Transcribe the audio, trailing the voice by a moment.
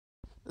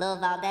Lil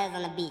Valdez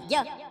on the beat.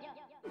 Yo.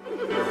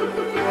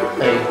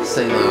 Hey,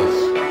 say less.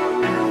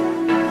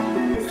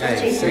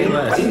 Hey, say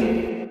less.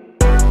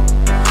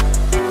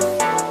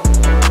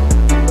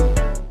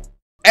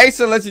 Hey,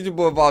 so let's see your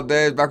boy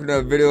Valdez back with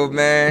another video,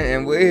 man,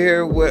 and we're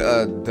here with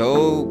a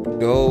dope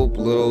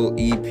little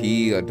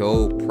EP, a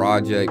dope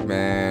project,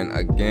 man.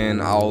 Again,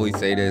 I always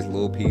say this,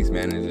 Lil Peep,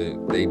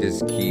 man, they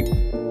just keep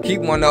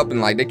one up, and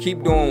like they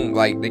keep doing,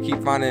 like they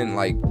keep finding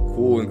like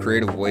cool and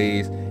creative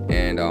ways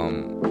and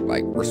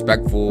like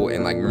respectful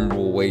and like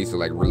memorable ways to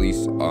like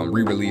re-release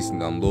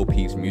Lil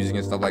Peep's music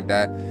and stuff like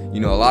that. You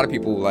know, a lot of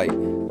people, like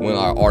when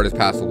our artists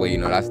pass away, you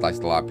know, that's like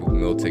a lot of people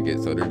meal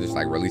tickets, so they're just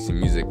like releasing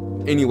music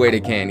any way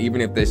they can, even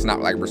if it's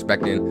not like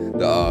respecting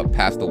the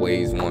passed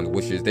away's one's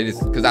wishes. They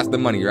just, because that's the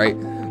money, right?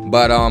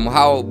 But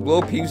how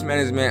Lil Peep's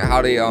management,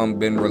 how they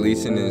been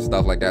releasing and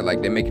stuff like that,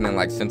 like they're making them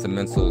like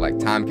sentimental, like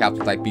time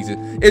capsule type pieces.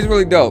 It's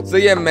really dope. So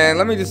yeah, man,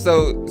 let me just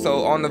so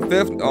on the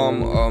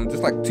 5th,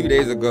 just like 2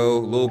 days ago,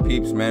 Lil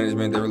Peep's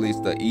management, they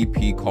released the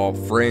EP called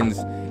Friends.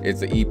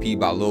 It's an EP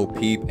by Lil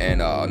Peep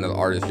and another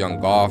artist,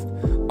 Yunggoth.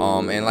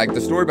 And like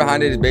the story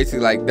behind it is basically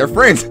like they're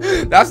friends.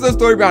 That's the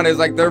story behind it. It's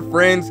like they're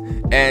friends,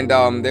 and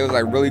they was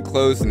like really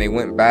close, and they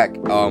went back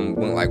and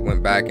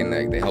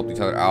like they helped each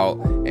other out,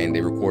 and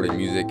they recorded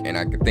music. And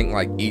I could think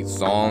like each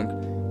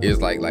song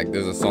is like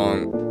there's a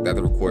song that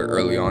they recorded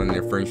early on in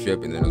their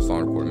friendship, and then a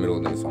song recorded middle,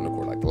 and then a song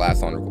recorded like the last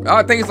song recorded.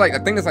 I think it's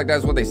like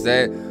that's what they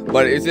said,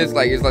 but it's just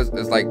like it's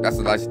like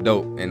that's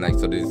dope. And like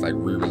so they just like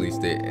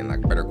re-released it in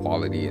like better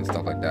quality and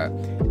stuff like that,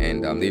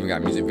 and they even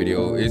got a music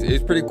video.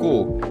 It's pretty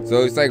cool.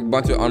 So it's like a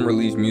bunch of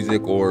unreleased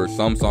music, or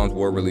some songs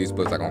were released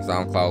but it's like on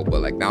SoundCloud,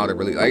 but like now they're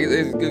really like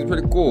it's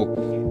pretty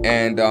cool.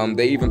 And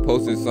they even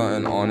posted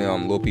something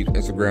on Lil Peep's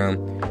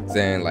Instagram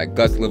saying like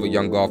Gus lived with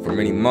Yunggoth for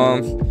many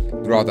months.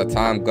 Throughout that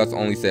time, Gus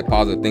only said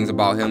positive things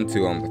about him to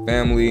the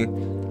family.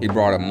 He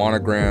brought a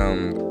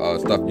monogrammed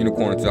stuffed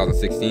unicorn in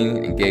 2016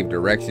 and gave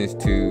directions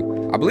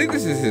to, I believe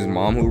this is his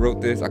mom who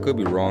wrote this, I could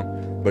be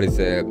wrong, but it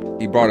said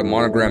he brought a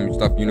monogrammed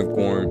stuffed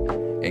unicorn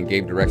and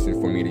gave directions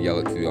for me to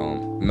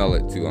mail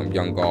it to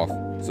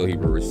Yunggoth so he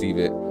would receive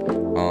it.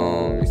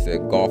 He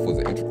said golf was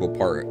an integral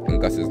part in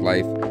Gus's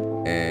life,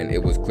 and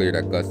it was clear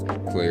that Gus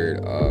cleared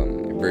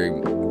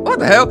what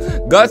the hell?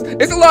 Gus,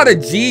 it's a lot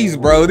of G's,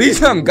 bro. These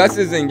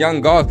Gus's and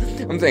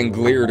Yunggoth, I'm saying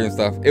cleared and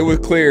stuff. It was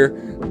clear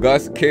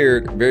Gus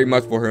cared very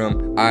much for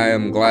him. I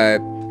am glad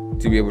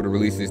to be able to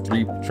release this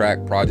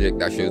 3-track project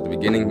that shows the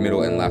beginning,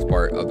 middle, and last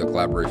part of the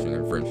collaboration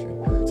and friendship.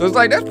 So it's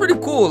like, that's pretty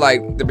cool.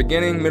 Like the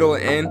beginning, middle,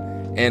 and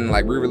end, and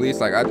like re-release.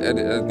 Like I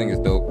think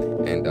it's dope.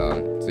 And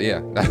so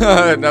yeah,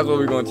 that's what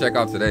we're gonna check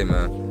out today,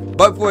 man.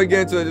 But before we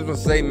get into it, I just want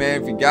to say,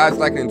 man, if you guys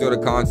like and enjoy the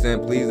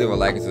content, please leave a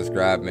like and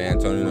subscribe, man.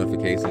 Turn the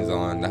notifications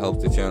on. That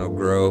helps the channel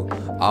grow.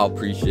 I'll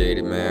appreciate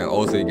it, man.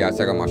 Also, you guys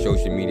check out my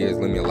social medias.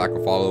 Leave me a like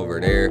or follow over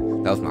there.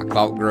 That helps my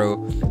clout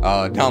grow.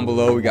 Down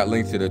below, we got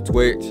links to the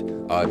Twitch,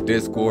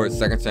 Discord,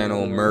 second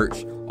channel,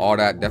 merch, all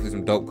that. Definitely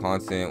some dope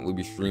content. We'll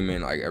be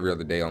streaming like every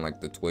other day on like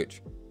the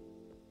Twitch.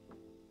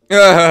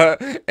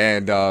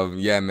 And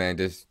yeah, man,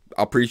 just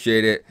I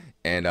appreciate it.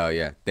 And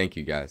yeah, thank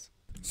you guys.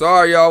 So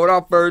alright, y'all,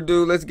 without further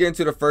ado, let's get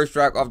into the first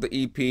track off the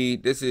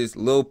EP. This is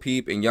Lil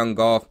Peep and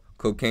Yunggoth,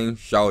 Cocaine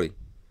Shawty.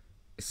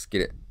 Let's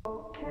get it.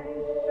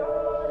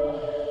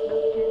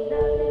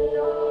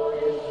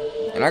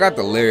 And I got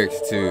the lyrics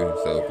too,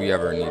 so if we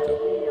ever need to.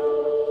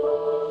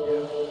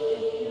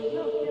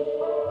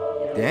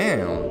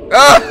 Damn.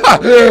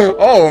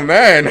 Oh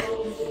man.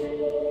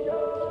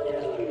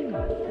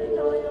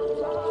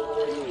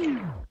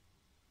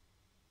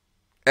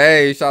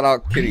 Hey, shout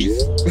out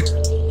kitties.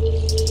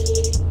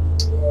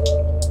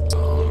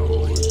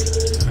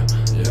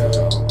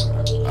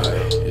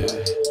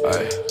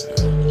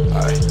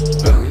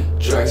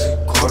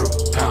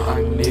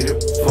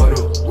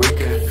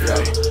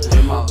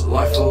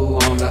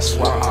 That's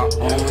why I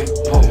only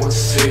put one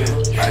seed.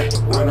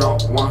 When I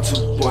want to,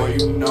 boy,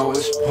 you know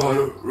it's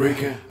Puerto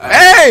Rican.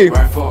 Hey!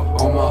 Rifle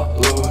on my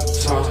Louis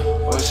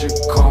Vuitton, what you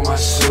call my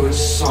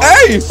suicide?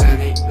 Hey!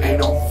 And he ain't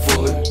no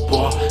fully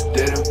boy,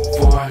 did it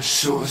for a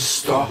shooting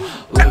star.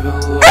 Living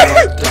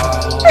life,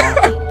 die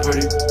alone.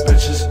 Pretty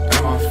bitches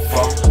in my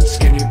phone,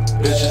 skinny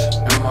bitches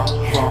in my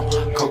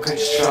home. Cocaine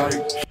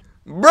shawty.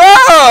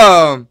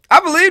 Bro, I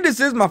believe this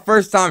is my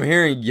first time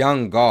hearing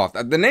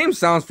Yunggoth. The name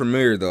sounds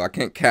familiar though, I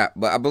can't cap,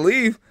 but I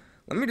believe,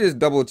 let me just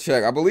double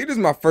check. I believe this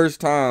is my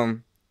first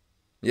time,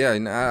 yeah,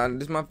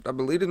 I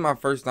believe this is my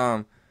first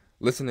time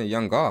listening to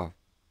Yunggoth.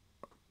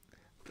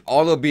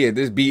 Albeit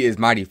this beat is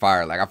mighty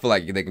fire. Like I feel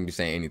like they can be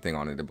saying anything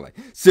on it. They'll be like,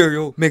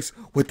 cereal mixed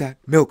with that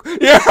milk.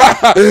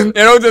 Yeah,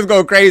 it'll just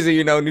go crazy,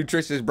 you know,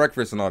 nutritious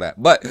breakfast and all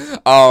that. But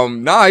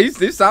nah,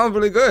 this sounds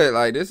really good.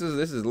 Like this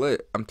is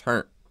lit. I'm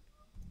turned.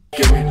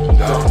 Give me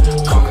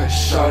the coca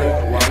shawty,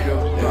 while you're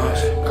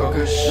lunch.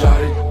 Coca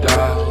shawty,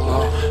 die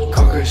alone.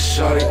 Coca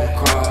shawty,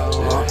 cry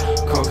along.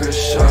 Coca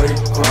shawty,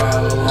 cry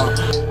along.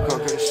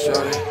 Coca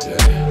shawty,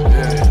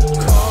 yeah.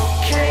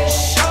 Cocaine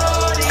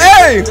shawty,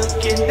 hey!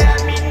 Looking at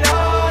me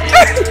naughty.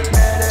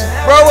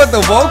 Bro, with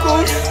the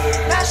vocals?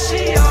 Now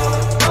she all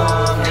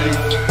on me.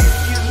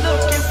 You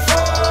looking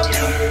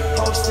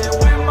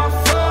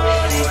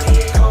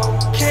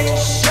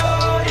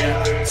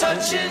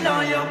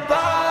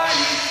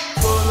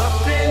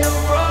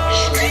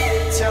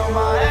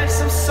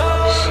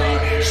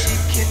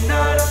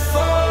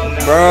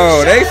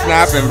Bro, they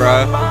snapping,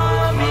 bro.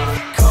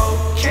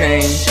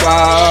 Cocaine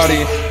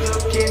shawty.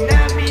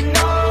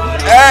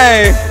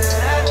 Hey.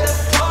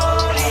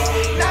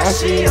 I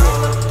see you.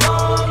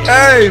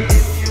 Hey.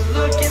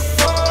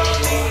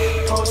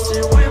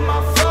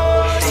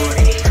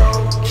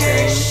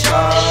 Cocaine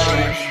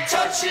shawty.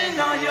 Touching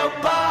on your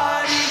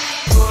body.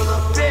 Pull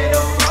up in a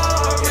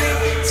Rari.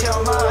 Tell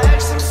my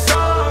ex I'm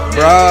sorry.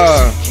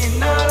 Bro.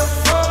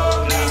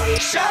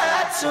 Shout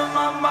out to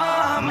my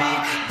mommy.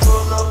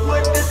 Pull up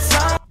with the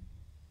time.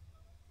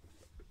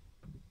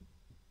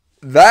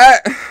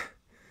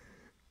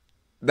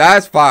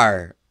 That's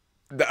fire.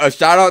 A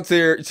shout out to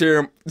your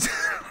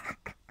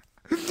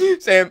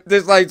saying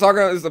this, like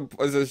talking. It's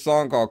a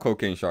song called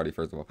Cocaine Shawty.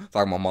 First of all,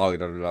 talking about Molly,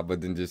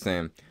 but then just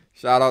saying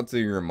shout out to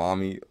your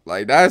mommy.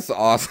 Like that's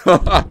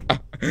awesome. I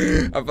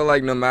feel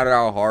like no matter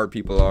how hard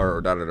people are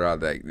or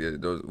like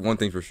there's one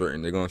thing for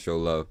certain, they're gonna show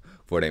love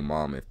for their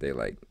mom if they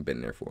like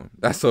been there for them.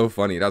 That's so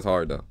funny. That's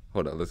hard though.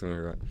 Hold up, listen to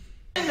me right.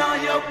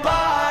 On your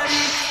body,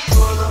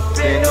 pull up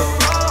in a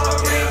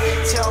Rari.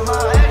 Tell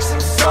my ex I'm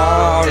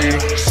sorry.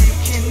 She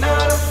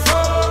cannot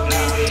afford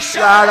me.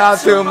 Shout out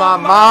to my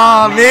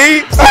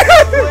mommy.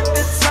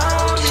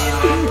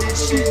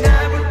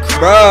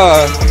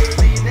 Bruh.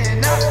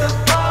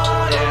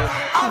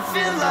 I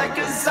feel like a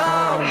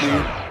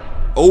zombie.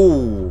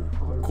 Oh,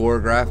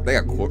 choreograph. They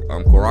got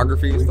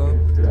choreography and stuff.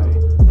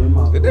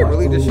 Did they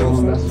really just show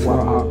stuff?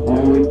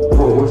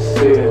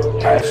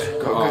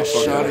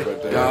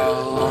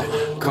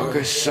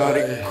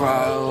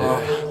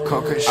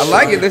 I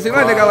like it. They seem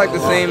like they got like the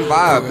same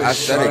vibe,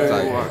 aesthetic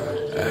type.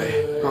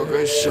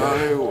 Cocaine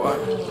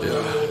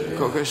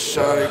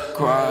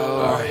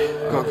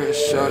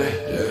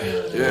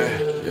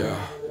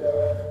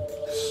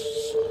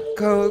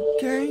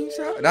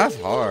Shawty. That's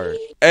hard.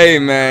 Hey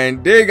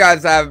man, there you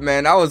guys have it,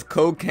 man. That was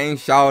Cocaine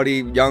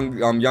Shawty,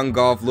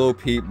 Yunggoth, Lil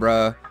Peep,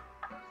 bruh.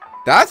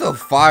 That's a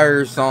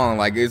fire song.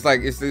 Like it's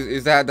had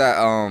that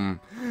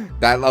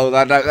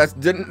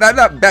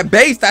that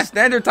bass, that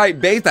standard type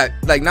bass, that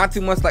like not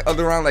too much like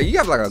other round. Like you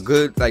have like a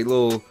good like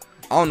little,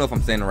 I don't know if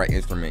I'm saying the right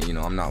instrument, you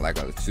know, I'm not like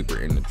a super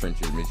in the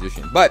trenches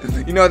musician, but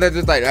you know, that's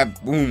just like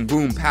that boom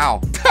boom pow.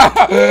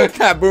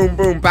 That boom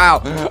boom pow.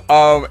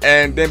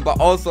 And then but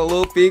also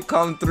Lil Peep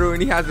come through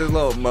and he has this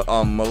little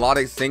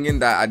melodic singing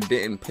that I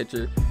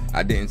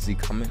didn't see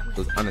coming. It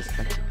was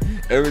unexpected.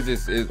 It was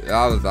just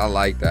I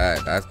like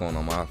that. That's going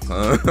on my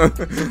son.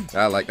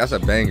 That's a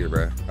banger,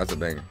 bro. That's a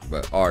banger.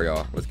 But alright,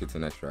 y'all, let's get to the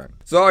next track.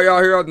 So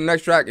y'all, here on the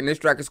next track, and this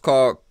track is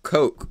called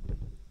Coke.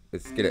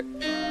 Let's get it.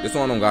 This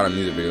one don't got a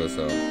music video,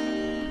 so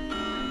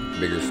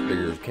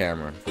bigger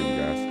camera for you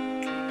guys.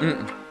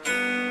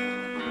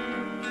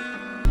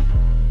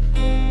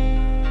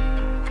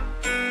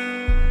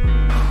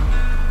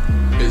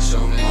 Bitch,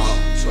 I'm on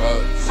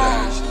 12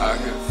 dash, I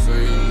can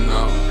feel you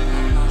now.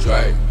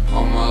 Drake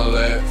on my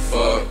left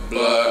foot,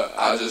 blood,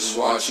 I just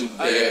want you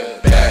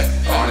dead. Back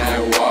on that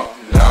walk,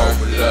 no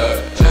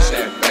blood, just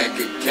that bank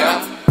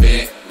account.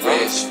 Been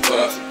rich,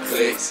 but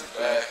clicks,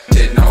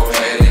 did no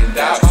head and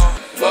doubts.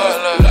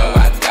 But love,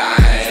 I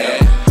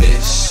dying,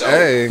 bitch, so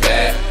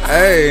bad.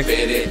 Hey.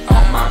 Fit it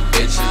on my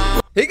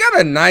bitches. He got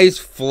a nice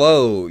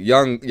flow,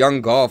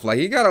 Yunggoth. Like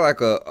he got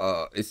like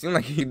it seemed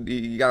like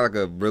he got like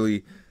a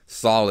really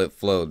solid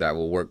flow that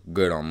will work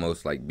good on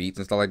most like beats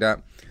and stuff like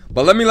that.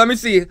 But let me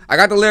see. I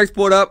got the lyrics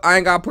pulled up. I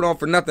ain't got to put on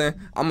for nothing.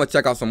 I'm gonna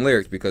check out some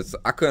lyrics because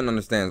I couldn't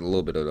understand a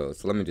little bit of those.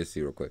 So let me just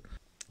see real quick.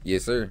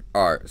 Yes, sir.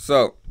 All right.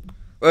 So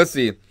let's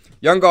see.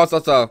 Yunggoth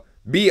starts off.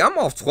 B, I'm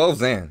off 12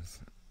 Xans.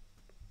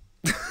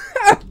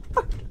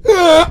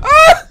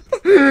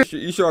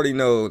 You should already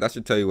know. That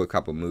should tell you what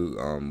type of mood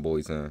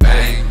boy's in.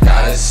 Bang,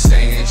 gotta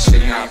sing and she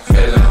not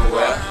feeling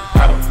well.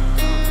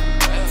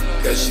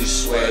 Cause she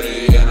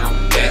sweaty and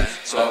I'm dead.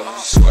 So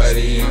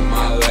sweaty in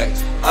my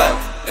legs. Up,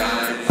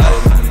 down,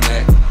 over the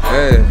neck.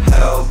 Hey.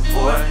 Hell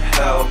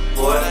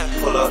boy,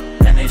 pull up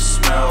and they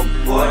smell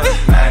boy.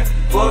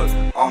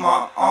 MacBook on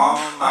my arm,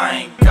 I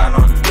ain't got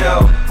no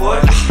Dell boy.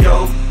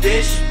 Yo,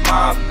 bitch,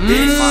 my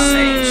bitch,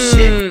 same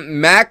shit.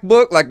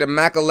 MacBook, like the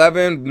Mac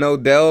 11, no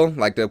Dell,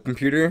 like the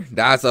computer.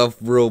 That's a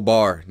real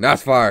bar.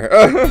 That's fire.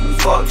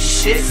 Fuck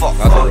shit, fuck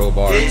a real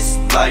bar. This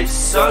life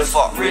sucks,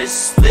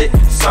 wrist split,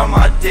 suck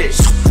my dick.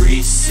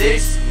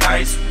 3-6,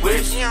 nice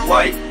whips,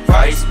 white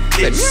rice,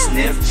 dick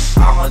sniff.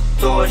 I'ma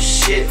throw a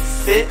shit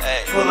fit,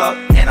 pull up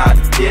and I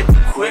dip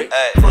quick.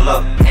 Pull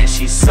up and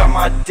she suck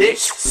my dick.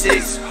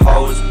 6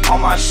 hoes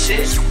on my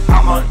shit.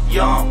 I'm a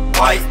young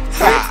white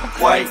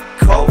prick, white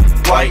coat,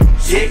 white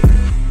dick.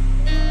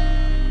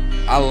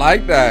 I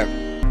like that.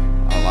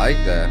 I like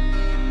that.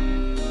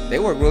 They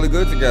work really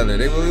good together.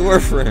 They really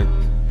work for him.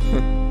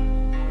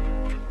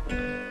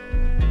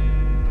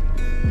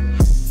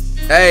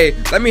 Hey,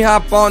 let me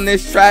hop on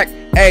this track.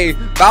 Hey,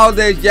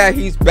 Valdez, yeah,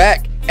 he's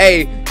back.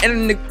 Hey,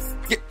 and the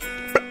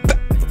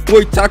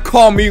boy try to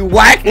call me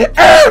whack. Boy,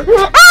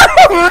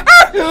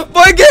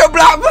 get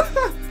blocked.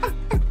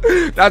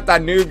 That's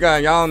that new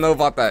gun. Y'all don't know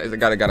about that. It's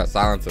got a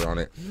silencer on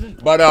it.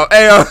 But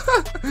hey,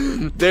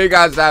 there you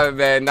guys have it,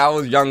 man. That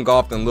was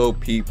Yunggoth and Lil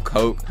Peep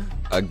Coke.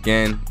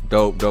 again,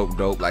 dope.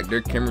 Like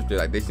their chemistry,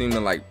 like they seem to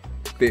like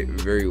fit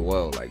very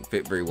well, like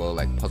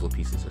puzzle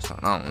pieces or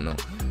something. I don't know,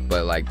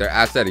 but like their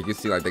aesthetic, you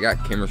see like they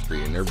got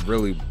chemistry and they're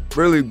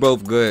really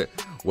both good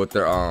with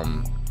their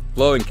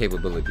flowing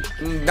capability.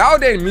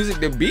 Nowadays music,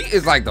 the beat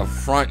is like the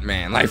front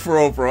man, like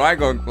for real. I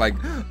go like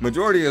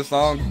majority of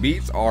songs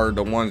beats are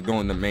the ones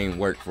doing the main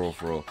work for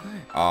real.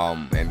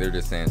 And they're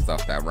just saying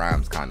stuff that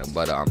rhymes kind of,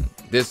 but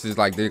this is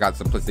like they got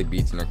simplistic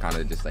beats and they're kind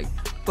of just like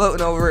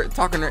floating over it,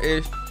 talking their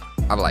ish.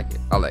 I like it.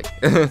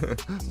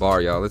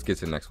 Bar, y'all. Let's get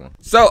to the next one.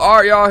 So, all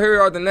right, y'all.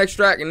 Here are the next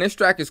track, and this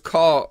track is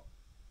called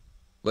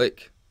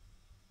Lick.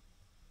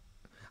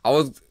 I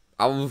was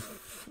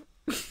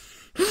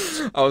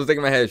thinking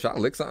in my head, should I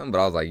lick something? But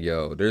I was like,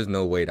 yo, there's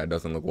no way that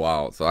doesn't look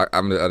wild. So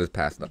I'll just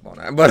pass up on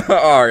that. But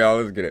all right, y'all.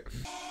 Let's get it.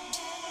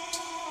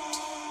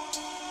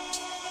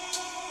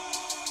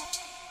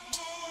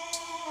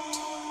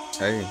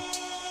 Hey.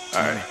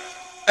 All right.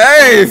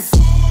 Hey.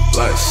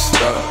 Like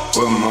stuck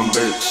with my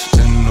bitch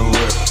in the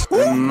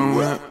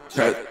whip,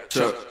 catch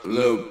up,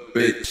 little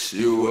bitch.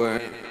 You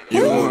ain't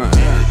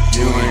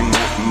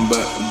nothing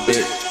but a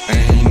bitch.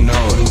 Ain't no.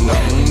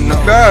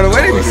 Bro, the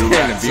way they be saying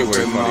the beat was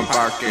in my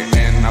pocket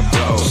and I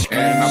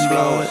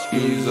blow it.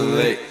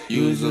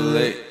 Use a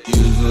lick.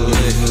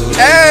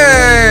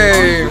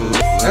 Hey.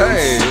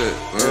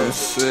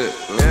 That's it.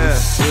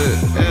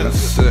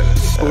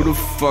 Who the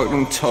fuck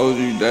done told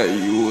you that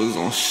you was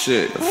on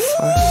shit?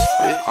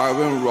 I've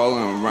been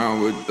rolling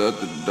around with the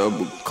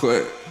double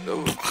clip.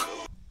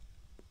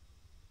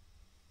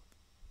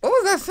 What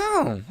was that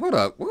sound? Hold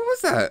up. What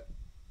was that?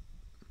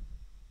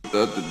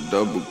 The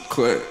double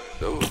clip.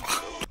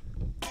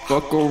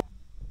 Fuck around.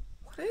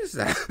 What is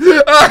that?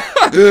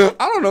 I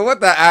don't know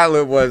what that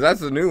ad-lib was.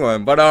 That's a new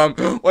one. But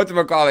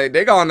whatchamacallit,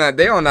 they on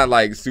that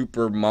like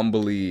super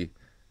mumbly,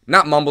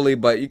 not mumbly,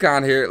 but you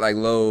kind of hear it like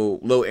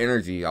low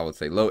energy, I would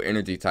say. Low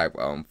energy type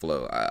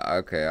flow.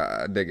 I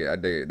dig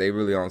it. They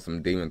really on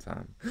some demon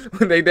time.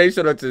 they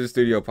showed up to the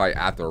studio probably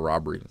after a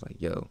robbery. It's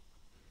like, yo,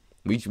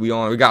 we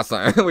got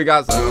something. we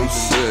got something.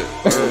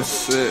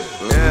 Shit.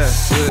 Yeah.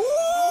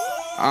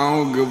 I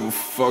don't give a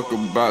fuck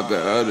about the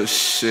other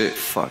shit.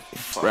 Fuck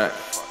rap.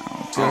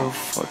 I don't give a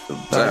fuck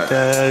about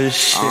that other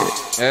shit.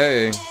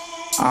 Hey.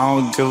 I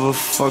don't give a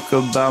fuck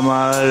about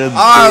my other bitch.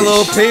 Alright,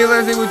 Lil P,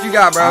 let's see what you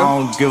got, bro. I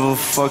don't give a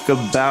fuck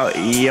about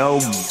yo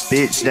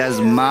bitch. That's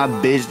my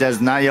bitch.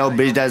 That's not your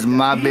bitch. That's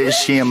my bitch.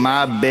 She in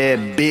my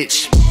bed,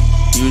 bitch.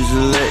 Use a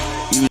lick.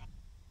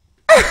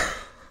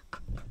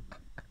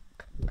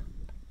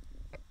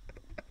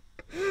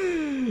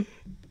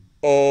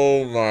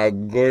 Oh my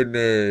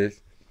goodness.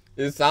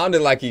 It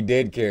sounded like he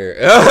did care.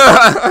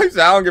 I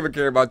said, I don't give a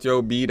care about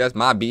your beat. That's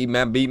my beat,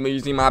 man. Beat me.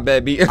 You see my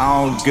bad beat.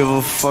 I don't give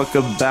a fuck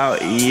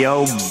about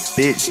yo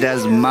bitch.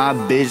 That's my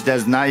bitch.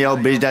 That's not your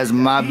bitch. That's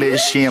my bitch.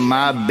 She in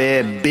my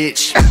bed,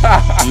 bitch.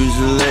 Use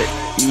a lick.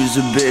 Use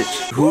a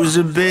bitch. Who's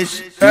a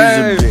bitch? Use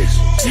a bitch.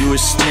 You a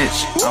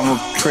snitch. I'm a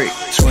prick.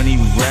 20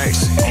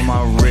 racks on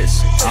my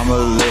wrist. I'm a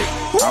lick.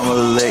 I'm a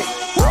lick.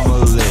 I'm a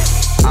lick.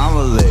 I'm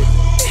a lick.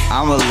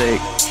 I'm a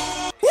lick.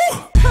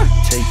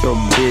 Take your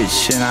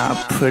bitch and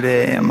I put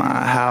it in my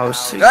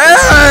house.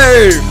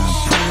 Hey!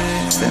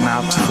 Then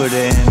I put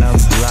it in a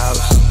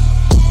blouse.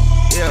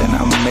 Then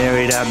I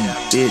marry that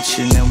bitch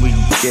and then we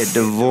get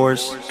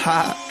divorced.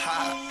 Ha!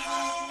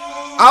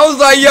 I was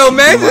like, yo,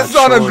 man, this is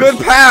on a good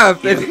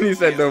path. And then he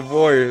said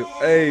divorce.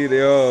 Hey,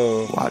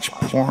 yo. Watch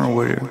porn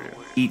with her.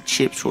 Eat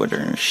chips with her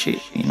and shit.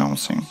 You know what I'm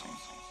saying?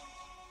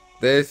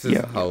 This is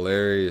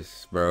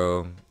hilarious,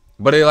 bro.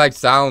 But it like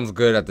sounds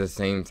good at the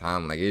same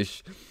time. Like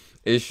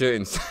it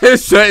shouldn't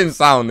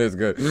sound this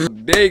good.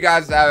 There you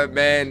guys have it,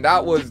 man.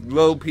 That was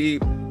Lil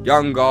Peep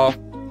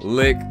Yunggoth,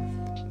 Lick.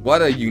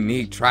 What a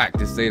unique track,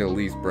 to say the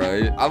least,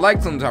 bro. I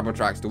like some type of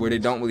tracks to where they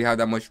don't really have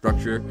that much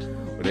structure,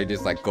 where they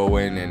just like go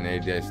in and they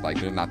just like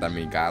there's not that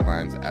many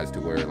guidelines as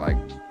to where like,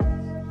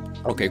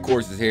 okay,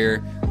 chorus is here,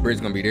 bridge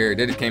is gonna be there.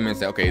 They just came in and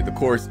said, okay, the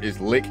chorus is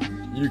lick.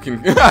 You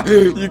can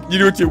you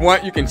do what you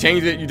want. You can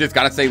change it. You just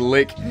gotta say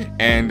lick,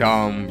 and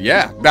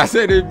yeah, that's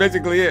it. It's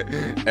basically it.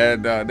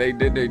 And they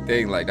did their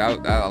thing. Like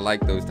I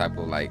like those type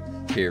of like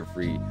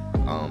carefree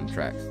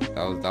tracks.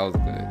 That was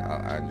good.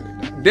 I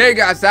enjoyed that. There you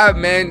guys have it,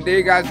 man. There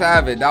you guys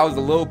have it. That was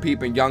the Lil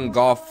Peep and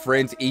Yunggoth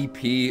Friends EP.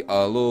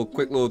 A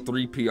quick little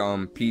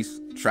 3-piece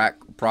track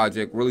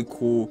project. Really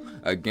cool.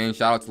 Again,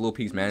 shout out to Lil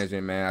Peep's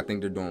management, man. I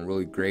think they're doing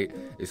really great.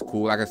 It's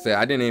cool. Like I said,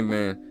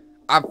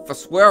 I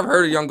swear I've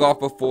heard of Yunggoth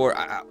before.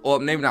 Well,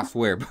 maybe not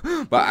swear,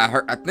 but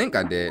I think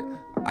I did.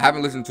 I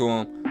haven't listened to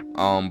him.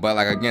 But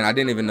like again, I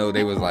didn't even know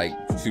they was like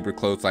super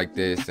close like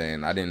this,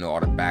 and I didn't know all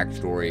the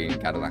backstory and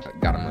got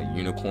him a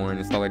unicorn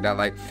and stuff like that.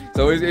 Like,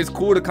 so it's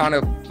cool to kind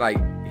of like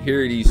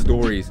hear these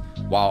stories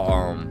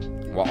while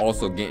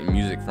also getting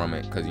music from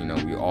it, because you know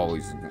we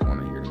always want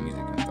to hear the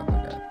music and stuff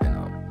like that.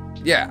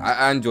 And yeah,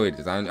 I enjoyed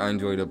this. I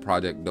enjoyed the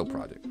project, dope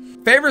project.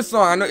 Favorite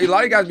song? I know a lot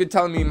of you guys been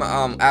telling me,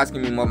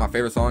 asking me what my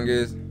favorite song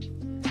is.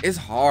 It's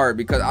hard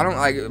because I don't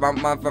like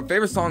my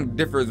favorite song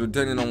differs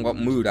depending on what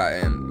mood I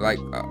am. Like,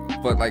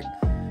 but like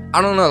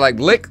I don't know, like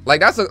Lick,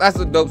 like that's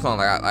a dope song.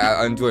 Like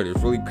I enjoyed it.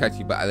 It's really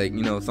catchy, but like,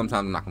 you know,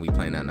 sometimes I'm not gonna be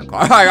playing that in the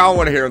car. Like, I don't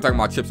want to hear him talking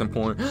about chips and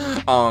porn.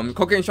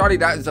 Cocaine Shawty,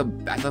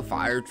 that's a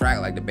fire track.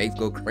 Like the bass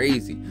go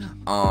crazy.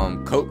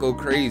 Coke go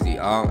crazy.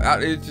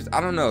 It's just, I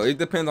don't know. It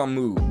depends on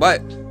mood.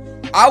 But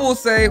I will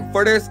say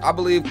for this, I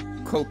believe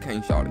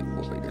Cocaine Shawty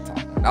will be the top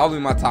one. That will be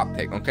my top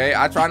pick. Okay,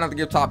 I try not to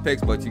give top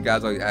picks, but you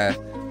guys always ask.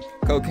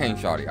 Cocaine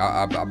Shawty,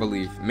 I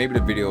believe. Maybe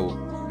the video,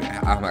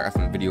 I got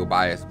some video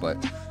bias, but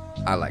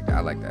I like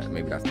that.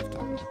 Maybe that's what I'm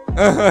talking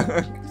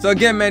about. So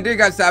again, man, there you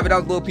guys have it. That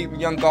was Lil Peep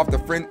Yunggoth, the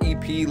Friend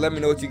EP. Let me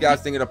know what you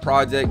guys think of the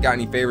project. Got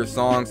any favorite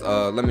songs?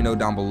 Let me know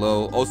down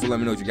below. Also, let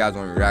me know what you guys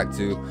want to react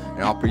to,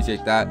 and I'll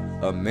appreciate that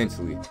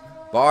immensely.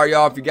 But all right,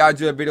 y'all, if you guys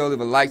enjoyed the video,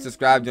 leave a like,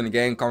 subscribe, join the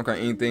game, comment on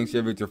anything,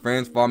 share it with your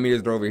friends. Follow me,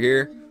 they're over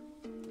here.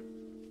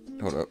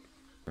 Hold up.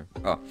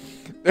 Oh.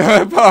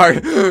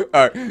 Alright.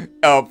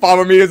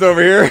 Follow me is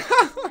over here.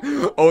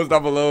 Always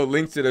down below.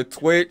 Links to the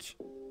Twitch,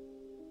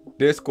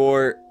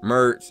 Discord,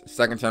 merch,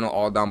 second channel,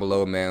 all down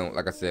below, man.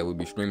 Like I said, we'll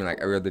be streaming like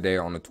every other day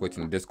on the Twitch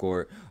and the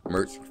Discord.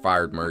 Merch,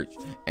 fired merch,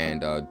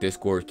 and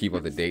Discord, keep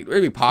up to date.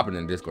 We'll be popping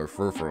in Discord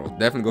for real.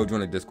 Definitely go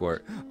join the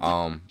Discord.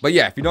 But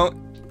yeah, if you don't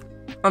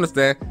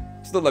understand,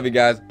 still love you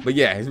guys. But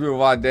yeah, it's me,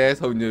 Valdez.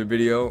 Hope you enjoyed the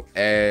video,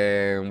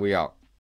 and we out.